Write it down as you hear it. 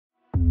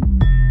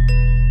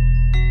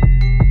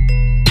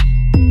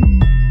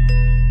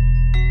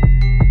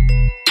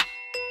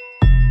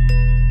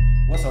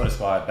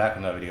back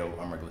on that video.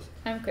 I'm Recklezz.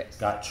 I'm Chris.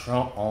 Got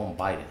Trump on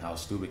Biden. How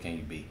stupid can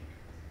you be?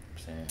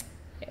 I'm saying.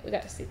 Yeah, we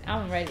got to see.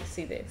 I'm ready to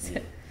see this. Yeah.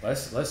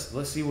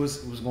 Let's see what's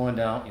going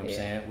down. You know what I'm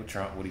saying, with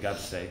Trump, what he got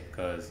to say,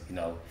 because you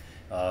know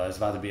it's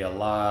about to be a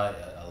lot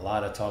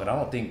of talking. I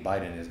don't think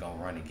Biden is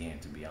gonna run again,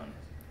 to be honest.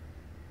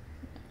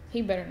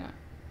 He better not.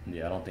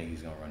 Yeah, I don't think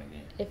he's gonna run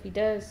again. If he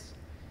does,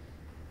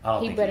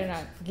 he better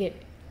not get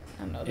it.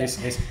 I know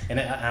that. And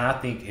I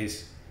think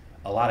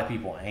a lot of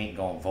people ain't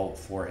gonna vote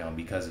for him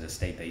because of the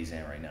state that he's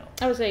in right now.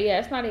 I would say, yeah,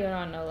 it's not even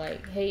on no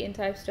like hating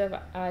type stuff.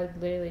 I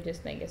literally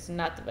just think it's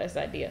not the best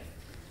idea.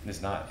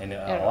 It's not, and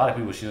a lot of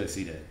people should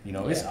see that. You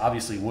know, it's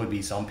obviously would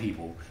be some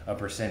people, a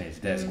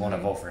percentage that's going to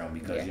vote for him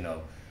because you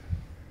know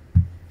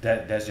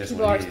that's just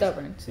people what are it is.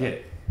 Stubborn. So. Yeah,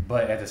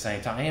 but at the same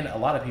time, and a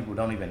lot of people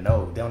don't even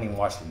know. They don't even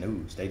watch the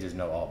news. They just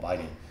know, oh,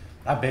 Biden.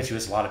 I bet you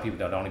it's a lot of people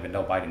that don't even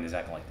know Biden is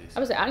acting like this.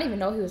 I was. I didn't even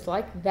know he was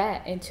like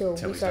that until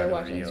we started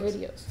watching his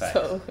videos. Facts.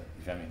 So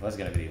you feel me? Let's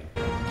get a video.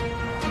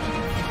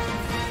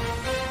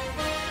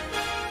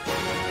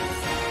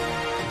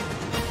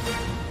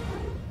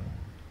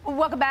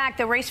 Welcome back.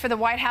 The race for the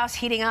White House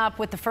heating up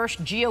with the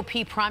first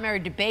GOP primary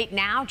debate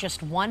now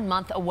just 1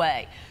 month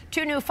away.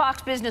 Two new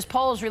Fox Business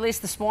polls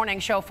released this morning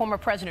show former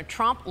President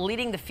Trump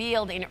leading the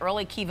field in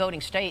early key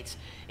voting states.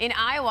 In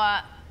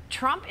Iowa,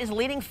 Trump is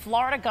leading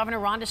Florida Governor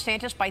Ron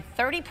DeSantis by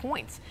 30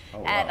 points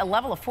at a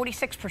level of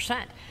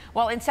 46%.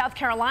 While in South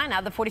Carolina,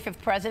 the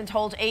 45th president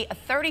holds a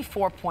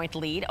 34-point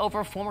lead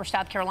over former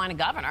South Carolina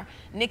Governor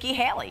Nikki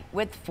Haley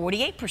with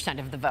 48%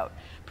 of the vote.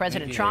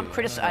 President Trump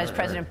criticized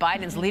President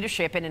Biden's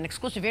leadership in an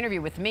exclusive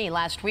interview with me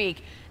last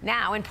week.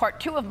 Now, in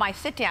part 2 of my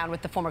sit-down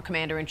with the former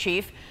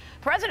commander-in-chief,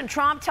 President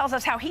Trump tells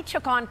us how he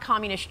took on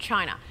communist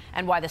China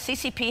and why the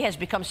CCP has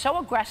become so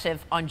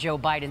aggressive on Joe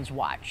Biden's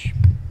watch.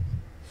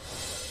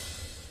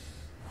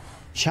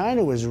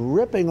 China was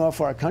ripping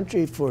off our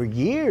country for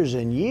years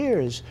and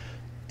years.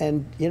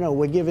 And, you know,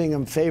 we're giving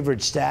them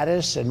favored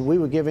status, and we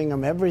were giving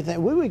them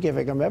everything. We were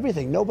giving them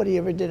everything. Nobody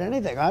ever did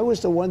anything. I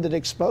was the one that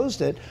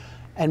exposed it.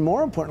 And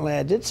more importantly,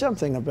 I did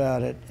something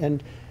about it.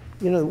 And,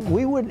 you know,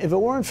 we wouldn't, if it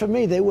weren't for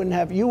me, you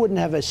wouldn't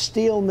have a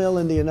steel mill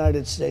in the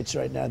United States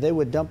right now. They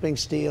were dumping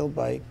steel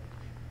by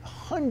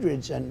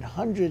hundreds and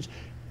hundreds.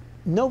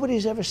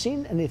 Nobody's ever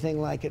seen anything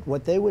like it.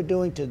 What they were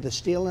doing to the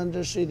steel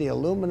industry, the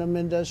aluminum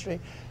industry.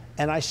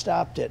 And I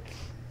stopped it.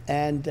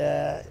 And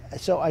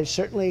so I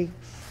certainly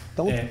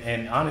don't.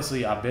 And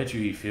honestly, I bet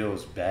you he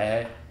feels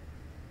bad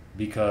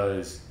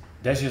because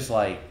that's just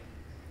like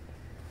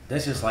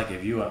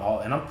if you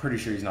and I'm pretty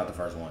sure he's not the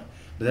first one,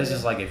 but that's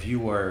just like if you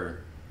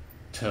were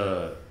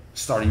to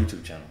start a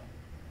YouTube channel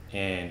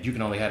and you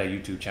can only have a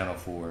YouTube channel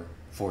for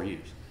 4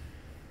 years,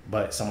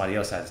 but somebody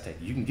else has to take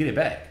it. You can get it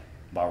back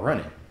by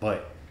running,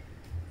 and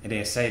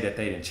then say that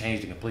they didn't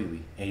change it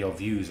completely and your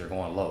views are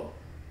going low.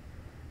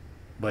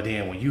 But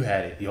then when you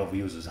had it, your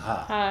views was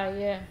high. High,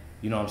 yeah.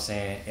 You know what I'm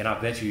saying? And I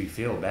bet you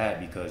feel bad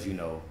because, you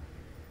know,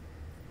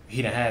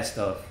 he done had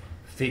stuff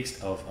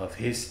fixed of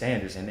his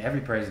standards. And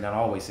every president, I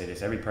always say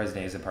this, every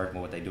president isn't perfect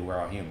with what they do. We're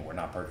all human. We're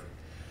not perfect.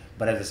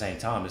 But at the same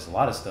time, there's a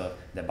lot of stuff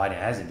that Biden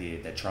hasn't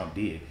did that Trump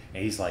did.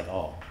 And he's like,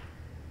 oh.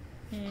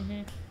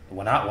 Mm-hmm.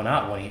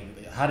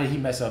 How did he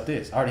mess up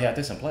this? I already had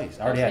this in place.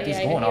 I already had this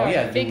going. All he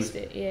had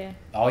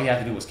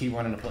to do was keep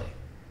running the play.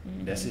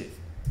 Mm-hmm. That's it.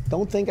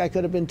 Don't think I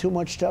could have been too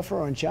much tougher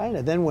on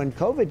China. Then when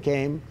COVID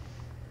came,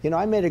 you know,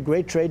 I made a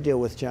great trade deal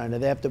with China.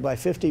 They have to buy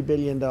 $50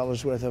 billion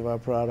worth of our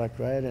product,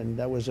 right? And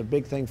that was a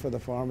big thing for the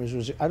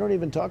farmers. I don't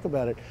even talk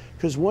about it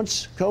because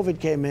once COVID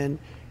came in,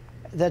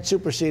 that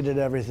superseded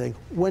everything.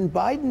 When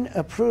Biden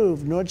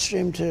approved Nord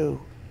Stream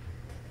 2,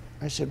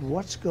 I said,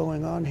 what's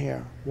going on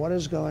here? What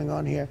is going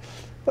on here?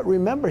 But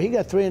remember, he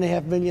got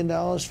 $3.5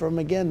 million from,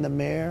 again, the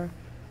mayor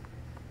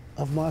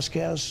of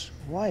Moscow's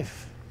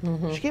wife.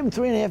 Mm-hmm. She gave him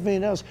 $3.5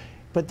 million.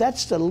 But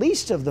that's the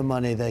least of the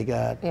money they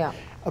got. Yeah.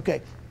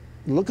 Okay,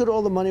 look at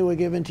all the money we're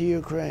giving to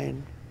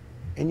Ukraine.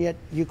 And yet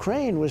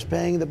Ukraine was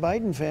paying the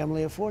Biden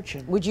family a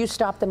fortune. Would you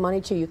stop the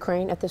money to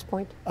Ukraine at this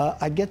point?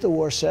 I'd get the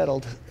war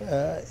settled.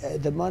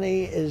 The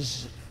money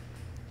is,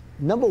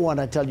 number one,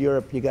 I tell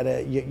Europe,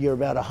 you're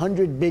about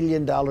 $100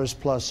 billion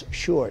plus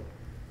short,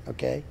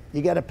 okay?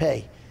 You got to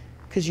pay.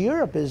 Because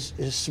Europe is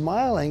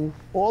smiling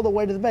all the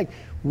way to the bank.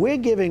 We're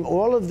giving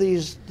all of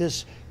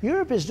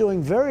Europe is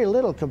doing very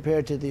little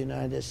compared to the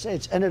United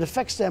States, and it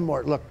affects them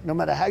more. Look, no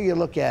matter how you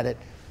look at it,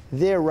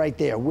 they're right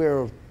there.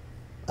 We're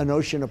an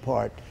ocean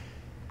apart.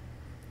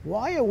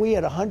 Why are we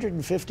at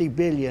 150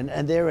 billion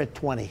and they're at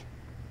 20?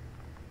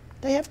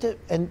 They have to,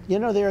 and you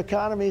know, their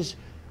economy's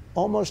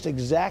almost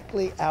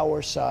exactly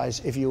our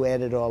size if you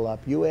add it all up.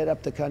 You add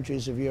up the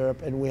countries of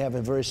Europe, and we have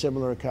a very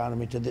similar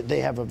economy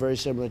they have a very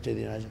similar to the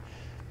United States.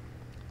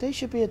 They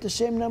should be at the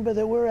same number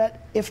that we're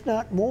at, if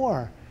not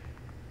more.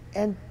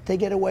 And they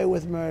get away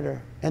with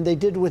murder. And they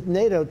did with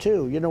NATO,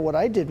 too. You know what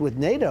I did with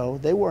NATO?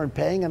 They weren't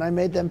paying, and I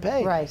made them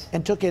pay. Right.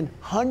 And took in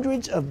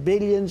hundreds of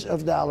billions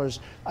of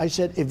dollars. I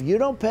said, if you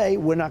don't pay,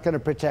 we're not going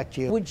to protect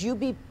you. Would you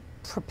be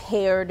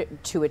prepared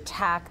to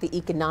attack the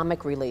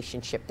economic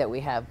relationship that we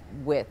have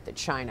with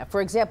China?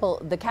 For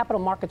example, the capital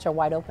markets are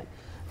wide open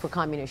for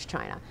communist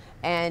China.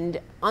 And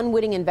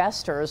unwitting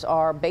investors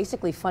are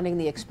basically funding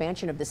the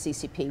expansion of the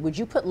CCP. Would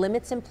you put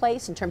limits in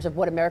place in terms of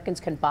what Americans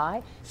can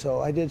buy?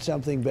 So I did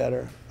something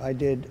better. I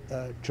did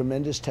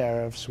tremendous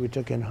tariffs. We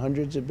took in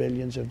hundreds of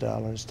billions of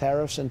dollars,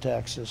 tariffs and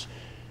taxes.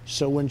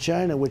 So when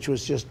China, which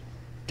was just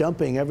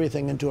dumping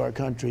everything into our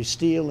country,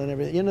 steel and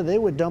everything, you know, they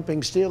were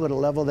dumping steel at a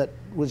level that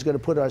was going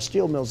to put our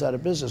steel mills out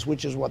of business,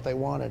 which is what they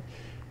wanted.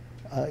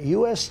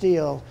 U.S.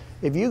 Steel,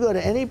 if you go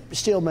to any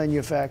steel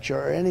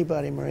manufacturer or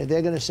anybody, Maria,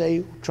 they're going to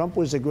say Trump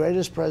was the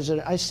greatest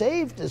president. I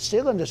saved the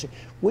steel industry.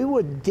 We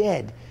were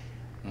dead.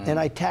 And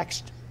I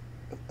taxed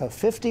a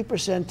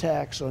 50%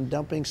 tax on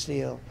dumping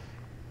steel.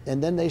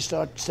 And then they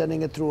start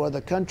sending it through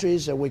other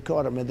countries, and we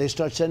caught them. And they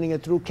start sending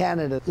it through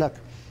Canada. Look,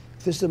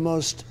 this is the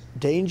most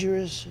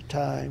dangerous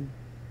time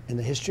in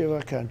the history of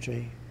our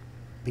country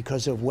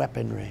because of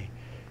weaponry.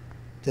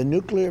 The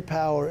nuclear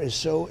power is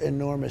so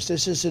enormous.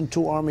 This isn't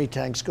two army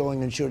tanks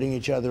going and shooting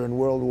each other in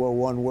World War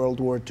I, World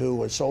War II,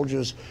 or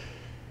soldiers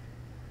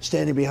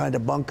standing behind a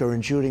bunker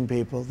and shooting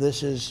people.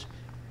 This is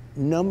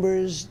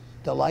numbers,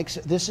 the likes.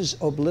 This is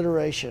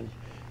obliteration.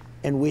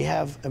 And we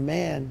have a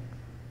man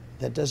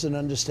that doesn't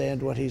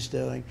understand what he's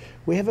doing.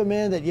 We have a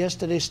man that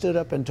yesterday stood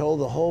up and told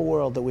the whole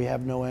world that we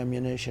have no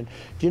ammunition.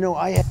 Do you know,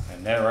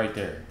 And that right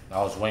there,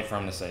 I was waiting for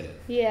him to say that.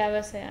 Yeah, I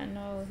was saying, I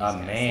know. A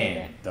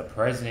man, the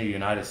president of the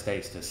United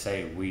States, to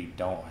say we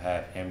don't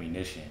have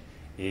ammunition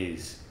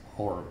is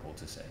horrible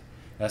to say.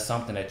 That's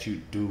something that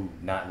you do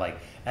not like.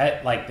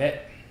 Like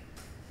that.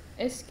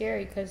 It's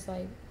scary because,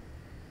 like,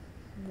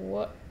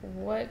 what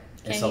can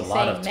It's you a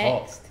lot say of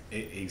next? talk.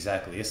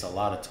 Exactly. It's a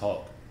lot of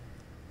talk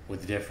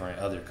with different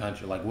other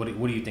countries. Like, what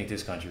do you think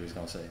this country is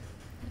going to say?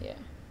 Yeah.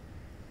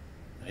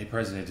 The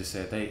president just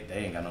said they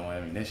ain't got no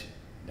ammunition.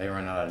 They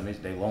run out of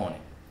ammunition. They low on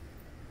it.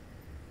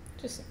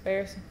 Just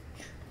embarrassing.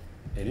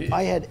 It is.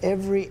 I had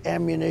every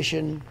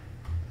ammunition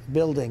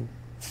building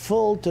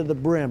full to the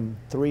brim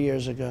 3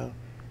 years ago.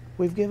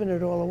 We've given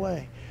it all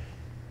away.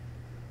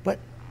 But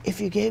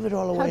if you gave it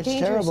all away, it's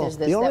terrible.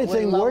 The only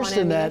thing worse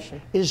than that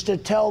is to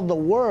tell the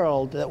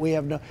world that we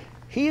have no.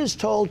 He has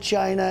told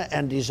China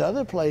and these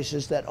other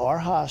places that are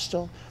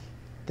hostile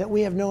that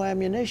we have no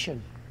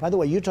ammunition. By the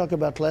way, you talk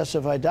about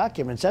classified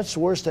documents. That's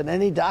worse than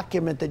any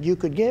document that you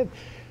could give.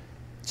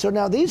 So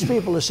now these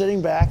people are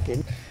sitting back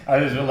and... I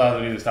just realized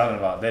what he was talking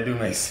about. That do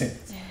make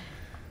sense.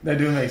 That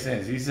do make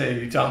sense. He said,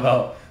 you're talking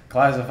about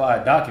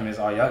classified documents.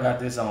 Oh, y'all got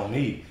this on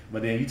me.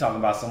 But then you talking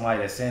about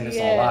somebody that's saying this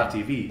on live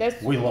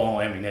TV. We low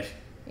on ammunition.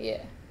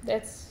 Yeah,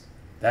 that's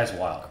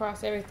wild.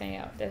 Cross everything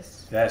out.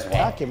 That's wild.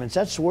 Documents.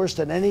 That's worse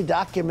than any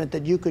document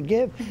that you could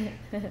give.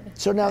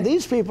 So now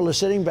these people are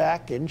sitting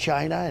back in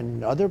China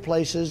and other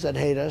places that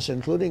hate us,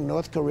 including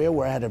North Korea,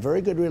 where I had a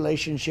very good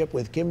relationship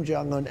with Kim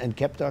Jong-un and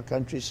kept our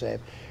country safe.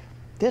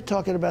 They're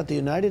talking about the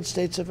United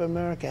States of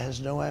America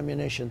has no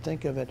ammunition.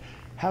 Think of it.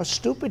 How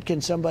stupid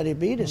can somebody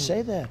be to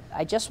say that?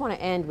 I just want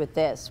to end with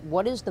this.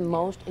 What is the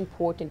most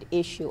important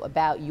issue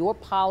about your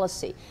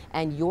policy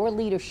and your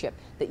leadership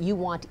that you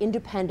want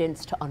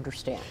independents to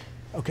understand?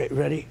 Okay,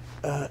 ready?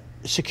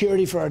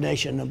 Security for our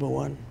nation, number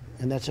one.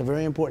 And that's a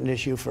very important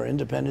issue for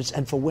independents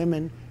and for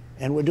women.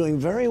 And we're doing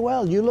very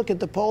well. You look at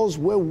the polls,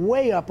 we're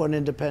way up on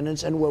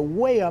independents and we're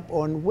way up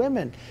on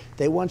women.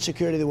 They want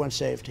security, they want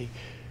safety.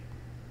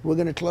 We're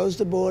going to close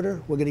the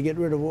border. We're going to get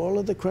rid of all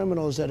of the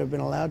criminals that have been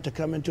allowed to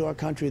come into our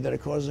country that are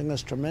causing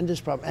us tremendous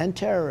problems, and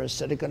terrorists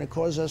that are going to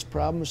cause us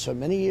problems for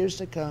many years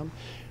to come.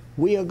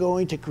 We are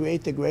going to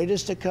create the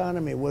greatest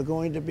economy. We're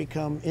going to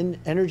become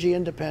energy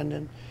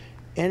independent.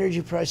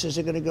 Energy prices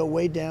are going to go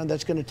way down.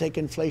 That's going to take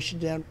inflation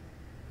down.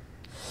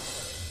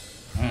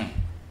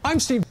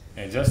 I'm Steve.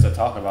 And just to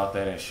talk about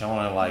that and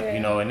showing, like, you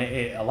know, and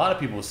a lot of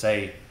people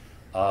say,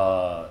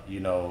 you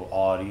know,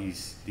 all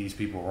these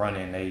people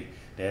running, they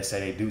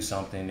say they do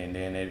something and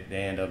then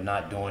they end up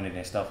not doing it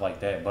and stuff like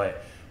that.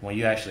 But when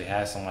you actually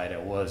have somebody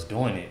that was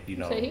doing it, you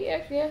know. So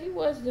he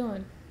was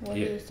doing what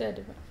he said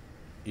about.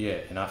 Yeah,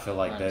 and I feel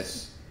like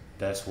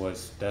that's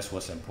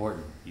what's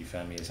important. You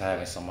feel me? Is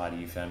having somebody.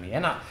 You feel me?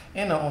 And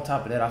on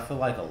top of that, I feel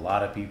like a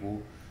lot of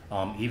people,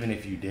 even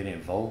if you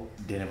didn't vote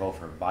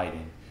for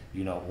Biden,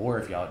 you know, or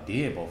if y'all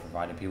did vote for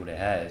Biden, people that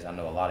has, I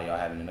know a lot of y'all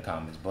haven't in the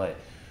comments, but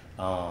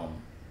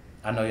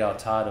I know y'all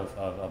tired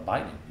of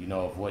Biden, you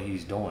know, of what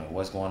he's doing,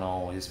 what's going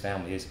on with his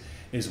family.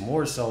 It's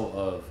more so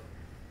of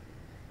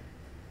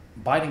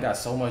Biden got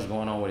so much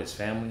going on with his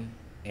family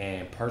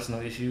and personal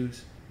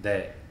issues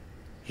that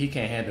he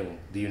can't handle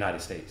the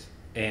United States.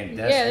 And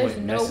that's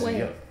what messes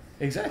me up.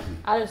 Exactly.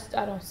 I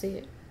don't see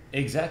it.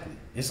 Exactly.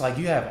 It's like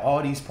you have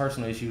all these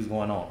personal issues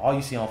going on. All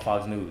you see on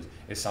Fox News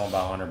is something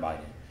about Hunter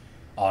Biden.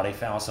 Oh, they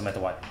found something at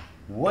the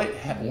White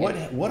House.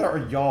 What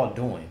are y'all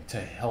doing to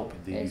help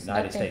the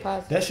United States?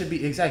 Positive. That should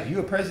be exactly.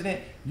 You're a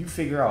president. You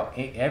figure out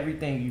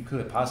everything you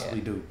could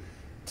possibly do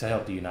to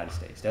help the United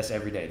States. That's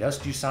every day. That's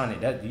what you sign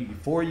it. That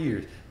 4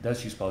 years. That's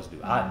what you're supposed to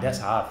do. That's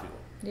how I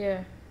feel.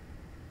 Yeah.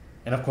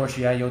 And of course,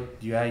 you have your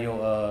you know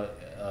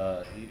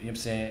what I'm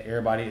saying,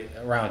 everybody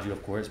around you,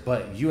 of course.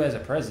 But you as a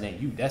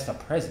president, that's the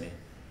president.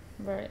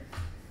 Right.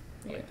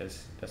 Yeah. Like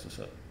that's what's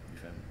up. You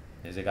feel me?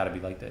 Is it got to be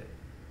like that?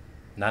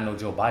 Not no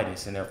Joe Biden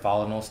sitting there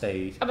falling on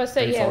stage. I'm about to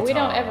say, 34 we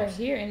don't times. ever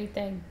hear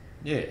anything.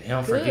 Yeah,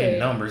 him good. forgetting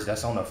numbers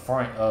that's on the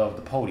front of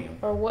the podium.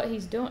 Or what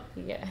he's doing.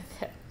 Yeah.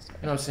 You know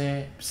what I'm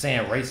saying?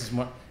 Saying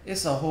racist.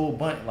 It's a whole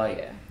bunch. Like,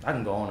 Yeah. I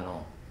can go on and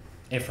on.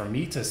 And for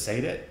me to say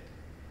that,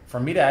 for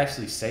me to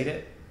actually say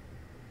that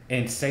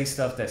and say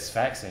stuff that's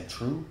facts and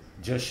true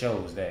just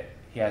shows that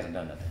he hasn't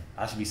done nothing.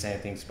 I should be saying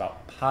things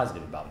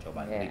positive about Joe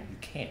Biden. Yeah. You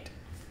can't.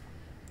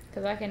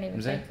 Because I can't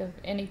even think of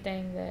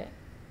anything that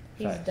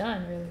he's Facts.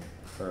 done, really.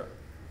 For real.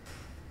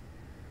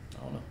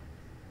 I don't know.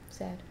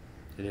 Sad.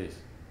 It is.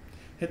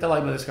 Hit the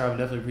like button, subscribe.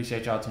 Definitely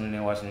appreciate y'all tuning in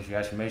and watching this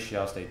reaction. Make sure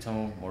y'all stay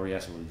tuned. More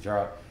reaction will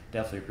drop.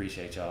 Definitely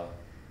appreciate y'all.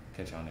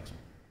 Catch y'all next one.